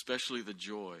 especially the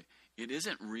joy, it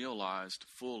isn't realized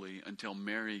fully until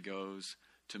Mary goes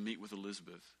to meet with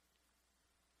Elizabeth.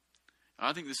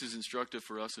 I think this is instructive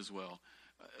for us as well.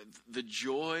 The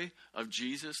joy of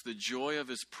Jesus, the joy of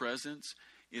his presence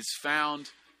is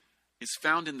found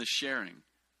in the sharing.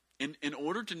 In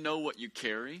order to know what you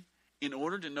carry, in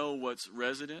order to know what's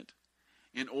resident,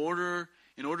 in order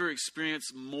to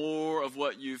experience more of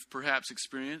what you've perhaps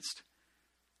experienced,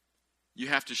 you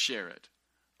have to share it.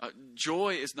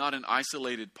 Joy is not an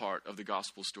isolated part of the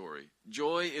gospel story.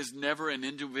 Joy is never an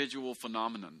individual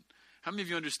phenomenon. How many of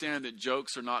you understand that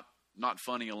jokes are not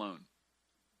funny alone?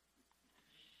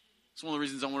 It's one of the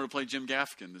reasons I wanted to play Jim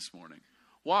Gaffigan this morning.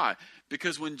 Why?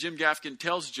 Because when Jim Gaffigan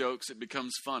tells jokes, it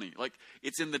becomes funny. Like,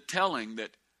 it's in the telling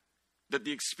that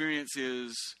the experience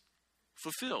is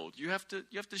fulfilled. You have to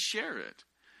share it.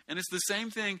 And it's the same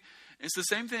thing. It's the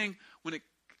same thing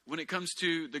when it comes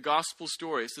to the gospel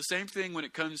story. It's the same thing when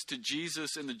it comes to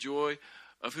Jesus and the joy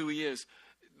of who he is.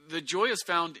 The joy is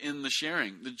found in the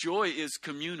sharing. The joy is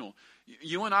communal.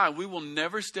 You and I, we will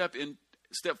never step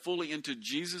fully into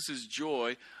Jesus'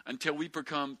 joy until we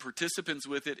become participants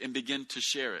with it and begin to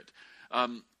share it.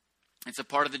 It's a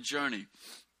part of the journey.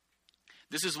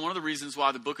 This is one of the reasons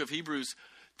why the book of Hebrews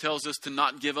tells us to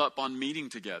not give up on meeting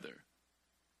together.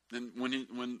 And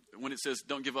when it says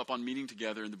don't give up on meeting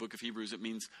together in the book of Hebrews, it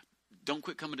means don't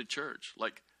quit coming to church.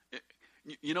 Like,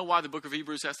 you know why the book of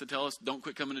Hebrews has to tell us don't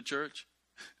quit coming to church?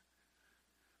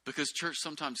 Because church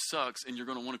sometimes sucks and you're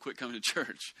going to want to quit coming to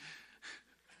church.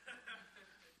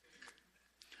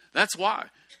 That's why.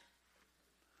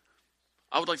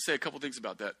 I would like to say a couple things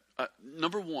about that.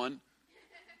 Number one,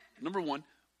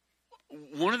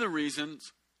 one of the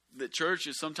reasons that church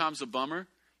is sometimes a bummer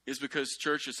is because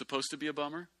church is supposed to be a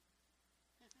bummer.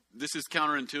 This is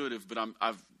counterintuitive, but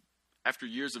after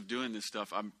years of doing this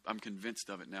stuff, I'm convinced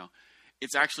of it now.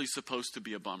 It's actually supposed to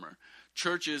be a bummer.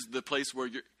 Church is the place where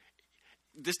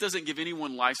this doesn't give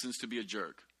anyone license to be a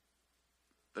jerk.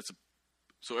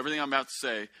 So everything I'm about to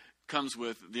say comes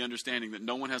with the understanding that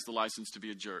no one has the license to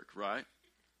be a jerk, right?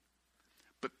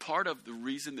 But part of the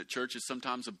reason that church is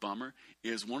sometimes a bummer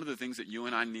is one of the things that you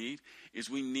and I need is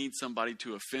we need somebody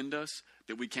to offend us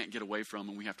that we can't get away from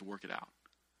and we have to work it out.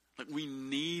 Like, we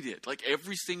need it. Like,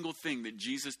 every single thing that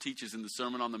Jesus teaches in the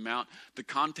Sermon on the Mount, the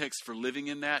context for living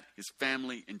in that is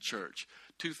family and church.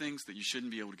 Two things that you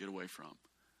shouldn't be able to get away from.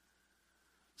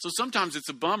 So sometimes it's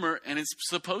a bummer, and it's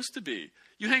supposed to be.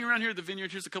 You hang around here at the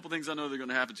Vineyard, here's a couple things I know that are going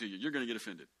to happen to you. You're going to get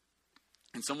offended.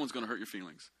 And someone's going to hurt your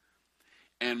feelings.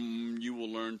 And you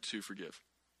will learn to forgive.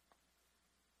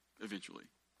 Eventually.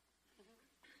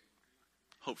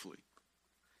 Hopefully.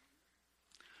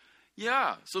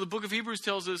 Yeah, so the book of Hebrews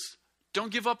tells us,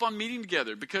 don't give up on meeting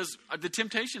together, because the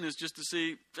temptation is just to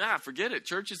see, forget it.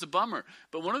 Church is a bummer.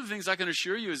 But one of the things I can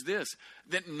assure you is this,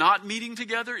 that not meeting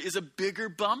together is a bigger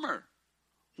bummer.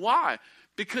 Why?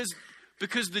 Because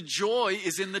the joy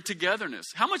is in the togetherness.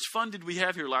 How much fun did we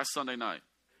have here last Sunday night?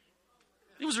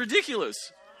 It was ridiculous.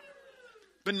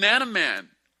 Banana Man,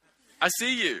 I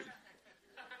see you.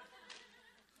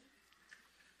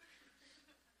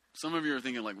 Some of you are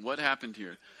thinking, like, what happened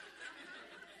here?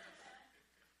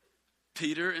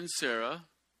 Peter and Sarah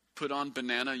put on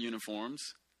banana uniforms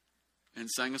and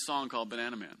sang a song called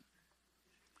Banana Man.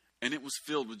 And it was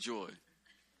filled with joy.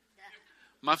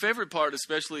 My favorite part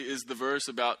especially is the verse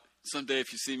about someday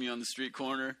if you see me on the street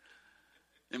corner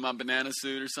in my banana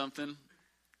suit or something.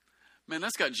 Man,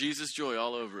 that's got Jesus joy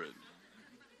all over it.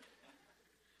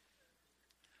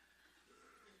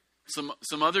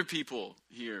 Some other people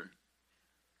here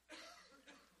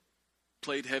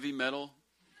played heavy metal.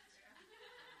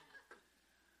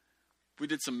 We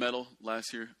did some metal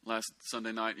last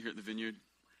Sunday night here at the Vineyard.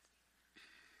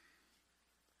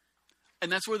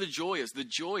 And that's where the joy is. The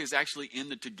joy is actually in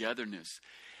the togetherness.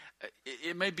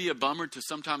 It may be a bummer to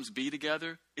sometimes be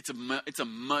together. It's a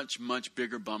much, much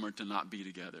bigger bummer to not be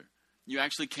together. You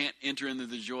actually can't enter into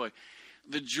the joy.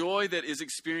 The joy that is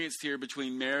experienced here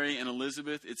between Mary and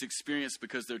Elizabeth, it's experienced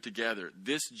because they're together.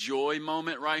 This joy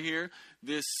moment right here,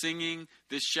 this singing,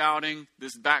 this shouting,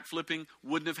 this backflipping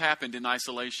wouldn't have happened in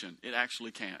isolation. It actually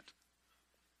can't.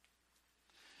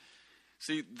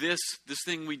 See, this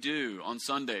thing we do on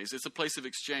Sundays, it's a place of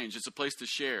exchange. It's a place to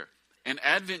share. And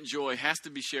Advent joy has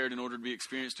to be shared in order to be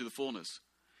experienced to the fullness.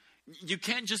 You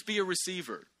can't just be a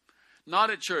receiver.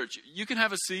 Not at church. You can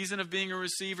have a season of being a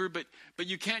receiver, but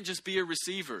you can't just be a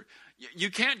receiver. You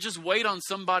can't just wait on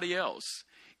somebody else.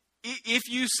 If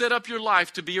you set up your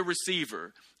life to be a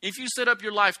receiver, if you set up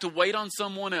your life to wait on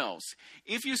someone else,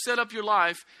 if you set up your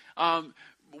life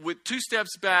with 2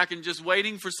 steps back and just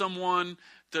waiting for someone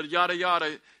to yada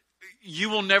yada,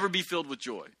 you will never be filled with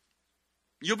joy.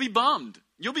 You'll be bummed.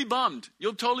 You'll be bummed.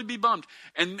 You'll totally be bummed.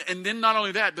 And then not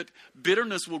only that, but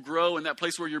bitterness will grow in that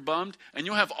place where you're bummed. And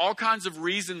you'll have all kinds of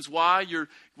reasons why you're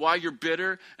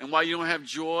bitter and why you don't have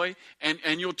joy.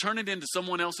 And you'll turn it into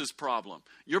someone else's problem.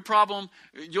 Your problem,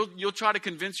 you'll try to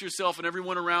convince yourself and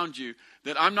everyone around you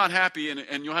that I'm not happy.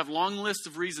 And you'll have long lists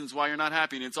of reasons why you're not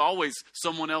happy. And it's always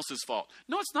someone else's fault.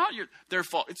 No, it's not their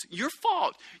fault. It's your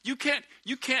fault. You can't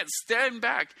stand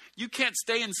back. You can't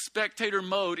stay in spectator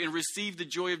mode and receive the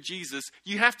joy of Jesus.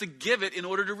 You have to give it in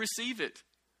order to receive it.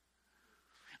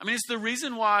 I mean, it's the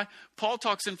reason why Paul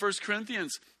talks in 1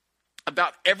 Corinthians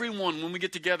about everyone when we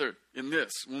get together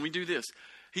when we do this.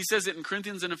 He says it in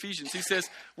Corinthians and Ephesians. He says,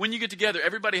 when you get together,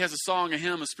 everybody has a song, a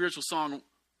hymn, a spiritual song,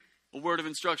 a word of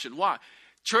instruction. Why?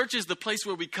 Church is the place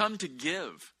where we come to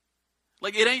give.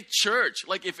 Like, it ain't church.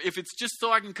 Like, if it's just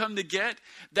so I can come to get,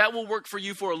 that will work for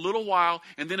you for a little while,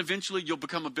 and then eventually you'll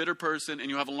become a bitter person, and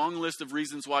you'll have a long list of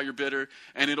reasons why you're bitter,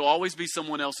 and it'll always be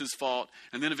someone else's fault,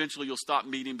 and then eventually you'll stop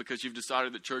meeting because you've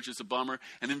decided that church is a bummer,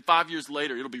 and then 5 years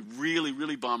later, it'll be really,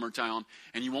 really bummer town,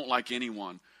 and you won't like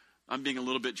anyone. I'm being a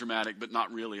little bit dramatic, but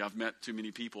not really. I've met too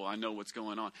many people. I know what's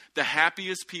going on. The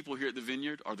happiest people here at the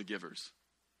Vineyard are the givers.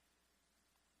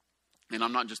 And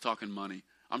I'm not just talking money.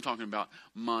 I'm talking about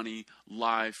money,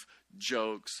 life,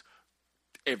 jokes,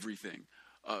 everything.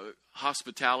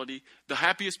 Hospitality. The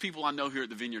happiest people I know here at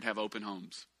the Vineyard have open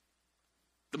homes.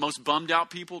 The most bummed out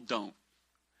people don't.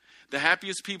 The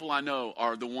happiest people I know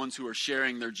are the ones who are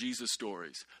sharing their Jesus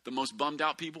stories. The most bummed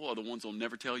out people are the ones who will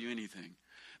never tell you anything.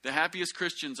 The happiest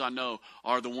Christians I know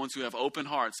are the ones who have open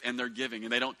hearts and they're giving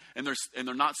and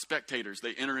they're not spectators.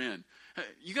 They enter in.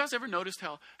 You guys ever noticed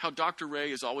how Dr.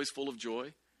 Ray is always full of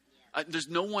joy? There's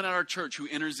no one at our church who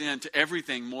enters into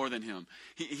everything more than him.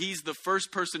 He's the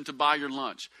first person to buy your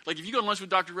lunch. Like, if you go to lunch with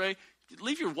Dr. Ray,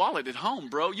 leave your wallet at home,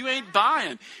 bro. You ain't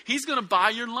buying. He's going to buy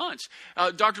your lunch.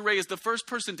 Dr. Ray is the first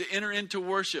person to enter into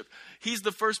worship. He's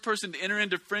the first person to enter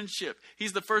into friendship.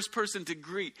 He's the first person to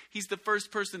greet. He's the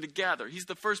first person to gather. He's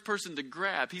the first person to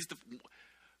grab.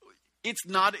 It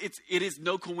is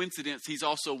no coincidence he's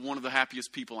also one of the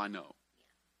happiest people I know.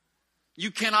 You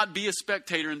cannot be a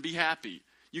spectator and be happy.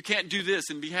 You can't do this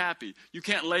and be happy. You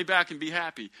can't lay back and be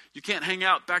happy. You can't hang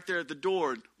out back there at the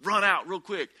door and run out real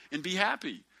quick and be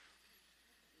happy.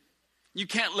 You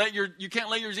can't let your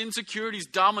insecurities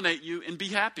dominate you and be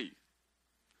happy.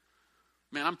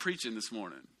 Man, I'm preaching this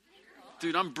morning.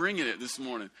 Dude, I'm bringing it this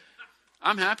morning.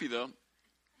 I'm happy though.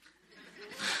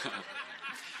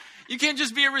 You can't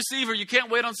just be a receiver. You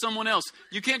can't wait on someone else.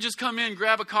 You can't just come in,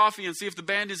 grab a coffee and see if the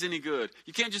band is any good.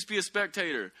 You can't just be a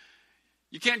spectator.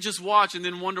 You can't just watch and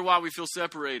then wonder why we feel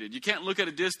separated. You can't look at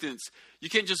a distance. You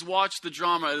can't just watch the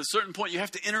drama. At a certain point, you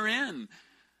have to enter in.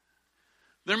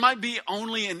 There might be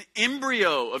only an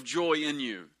embryo of joy in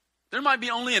you. There might be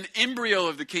only an embryo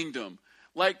of the kingdom.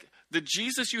 Like the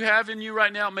Jesus you have in you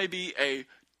right now may be a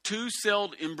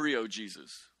 2-celled embryo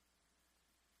Jesus.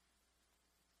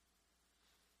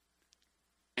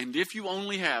 And if you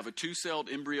only have a 2-celled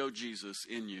embryo Jesus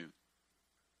in you,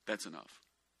 that's enough.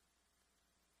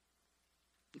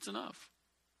 It's enough.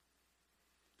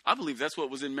 I believe that's what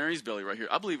was in Mary's belly right here.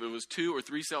 I believe it was 2 or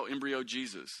 3 cell embryo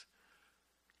Jesus.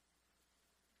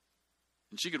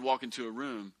 And she could walk into a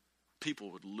room,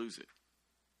 people would lose it.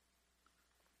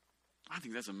 I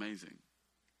think that's amazing.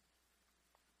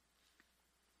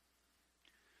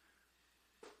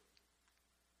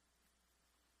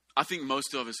 I think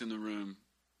most of us in the room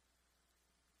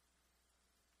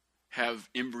have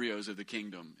embryos of the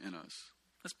kingdom in us.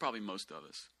 That's probably most of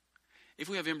us. If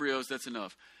we have embryos, that's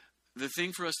enough. The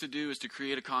thing for us to do is to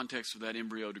create a context for that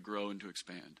embryo to grow and to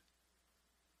expand.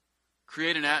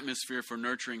 Create an atmosphere for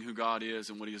nurturing who God is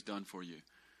and what he has done for you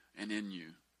and in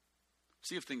you.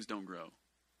 See if things don't grow.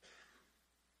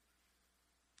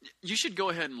 You should go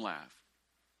ahead and laugh.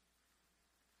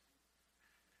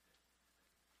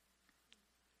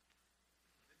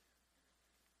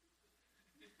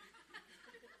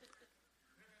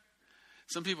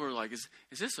 Some people are like, is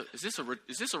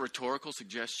this a rhetorical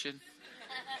suggestion?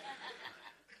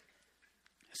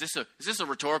 Is this a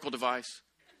rhetorical device?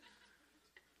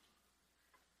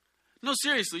 No,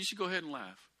 seriously, you should go ahead and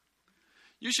laugh.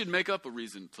 You should make up a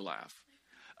reason to laugh.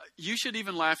 You should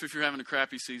even laugh if you're having a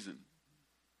crappy season.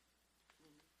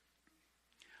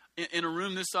 In a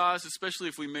room this size, especially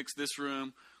if we mix this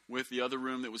room with the other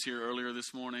room that was here earlier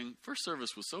this morning, first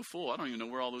service was so full, I don't even know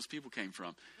where all those people came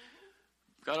from.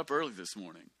 Got up early this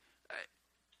morning.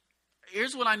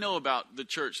 Here's what I know about the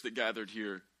church that gathered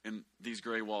here in these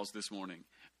gray walls this morning.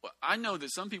 I know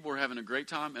that some people are having a great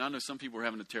time, and I know some people are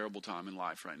having a terrible time in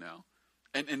life right now.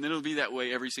 And it'll be that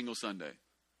way every single Sunday.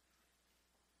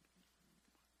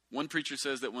 One preacher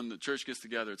says that when the church gets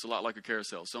together, it's a lot like a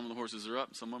carousel. Some of the horses are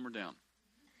up, some of them are down.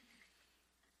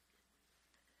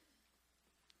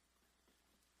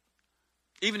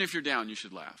 Even if you're down, you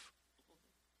should laugh.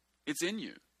 It's in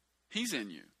you. He's in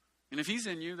you. And if he's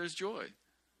in you, there's joy.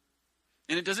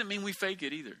 And it doesn't mean we fake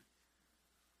it either.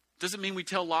 Doesn't mean we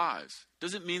tell lies.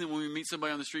 Doesn't mean that when we meet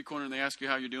somebody on the street corner and they ask you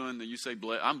how you're doing, that you say,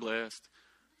 I'm blessed.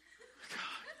 God.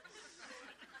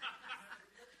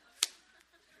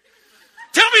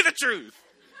 Tell me the truth.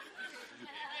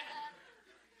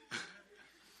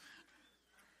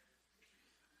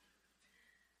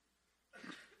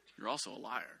 You're also a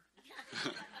liar.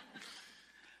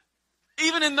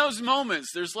 Even in those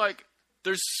moments, there's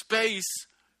space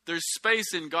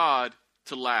in God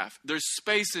to laugh. There's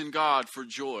space in God for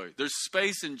joy. There's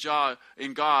space in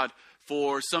God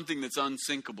for something that's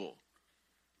unsinkable.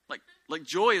 Like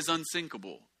joy is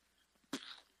unsinkable.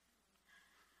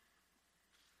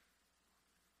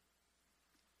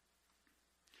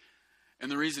 And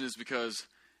the reason is because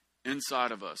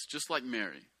inside of us, just like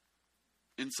Mary,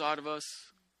 inside of us,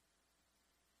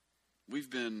 we've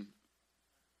been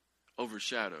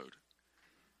overshadowed.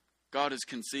 God has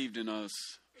conceived in us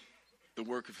the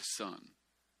work of his Son.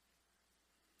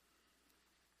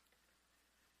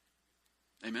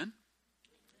 Amen?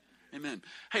 Amen.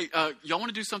 Hey, y'all want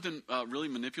to do something really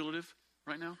manipulative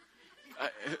right now?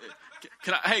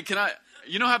 Can I,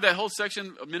 you know how that whole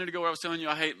section a minute ago where I was telling you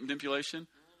I hate manipulation?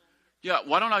 Yeah,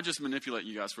 why don't I just manipulate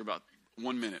you guys for about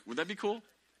 1 minute? Would that be cool?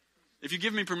 If you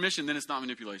give me permission, then it's not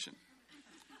manipulation.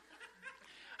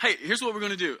 Hey, here's what we're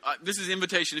going to do. This is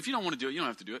invitation. If you don't want to do it, you don't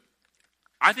have to do it.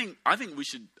 I think we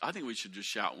should just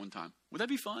shout one time. Would that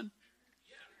be fun?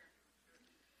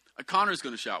 Connor's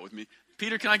going to shout with me.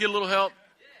 Peter, can I get a little help?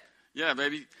 Yeah,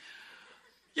 baby.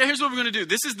 Yeah, here's what we're going to do.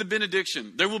 This is the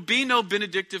benediction. There will be no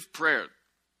benedictive prayer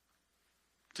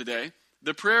today.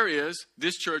 The prayer is,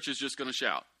 this church is just going to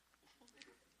shout.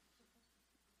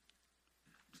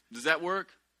 Does that work?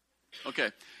 Okay.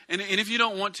 And if you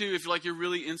don't want to, if you're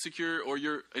really insecure or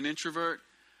you're an introvert,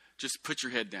 just put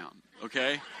your head down,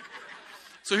 okay?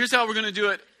 So here's how we're going to do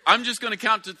it. I'm just going to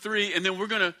count to 3, and then we're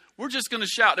just going to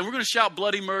shout, and we're going to shout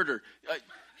bloody murder.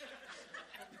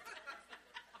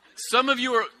 Some of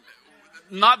you are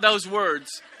not those words.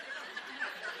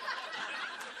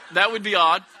 That would be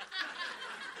odd.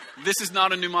 This is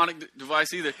not a mnemonic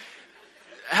device either.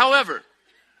 However,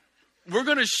 we're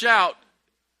going to shout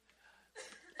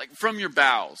from your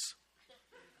bowels.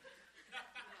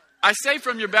 I say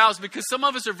from your bowels because some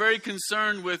of us are very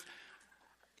concerned with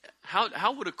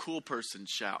how would a cool person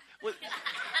shout?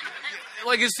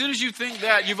 As soon as you think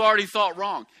that, you've already thought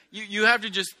wrong. You have to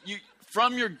just,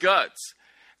 from your guts,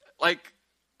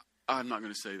 I'm not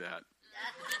going to say that.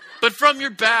 But from your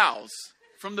bowels,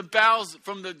 from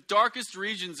the darkest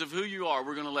regions of who you are,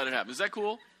 we're going to let it happen. Is that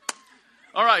cool?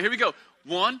 All right, here we go.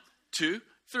 1, 2,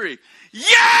 3. Yes!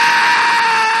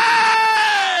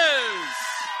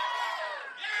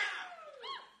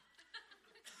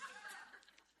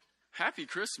 Happy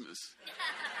Christmas.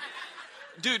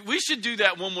 Dude, we should do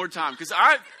that one more time because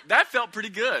that felt pretty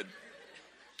good.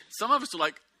 Some of us are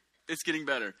like, it's getting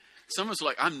better. Some of us are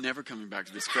like, I'm never coming back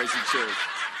to this crazy church.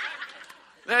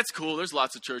 That's cool. There's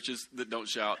lots of churches that don't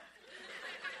shout.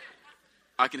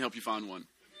 I can help you find one.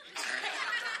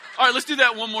 All right, let's do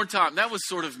that one more time. That was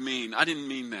sort of mean. I didn't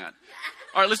mean that.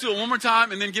 All right, let's do it one more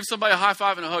time and then give somebody a high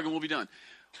five and a hug and we'll be done.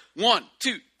 1,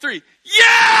 2, 3. Yes!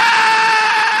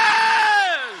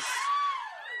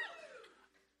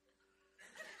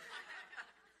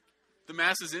 The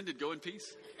mass is ended. Go in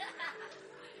peace.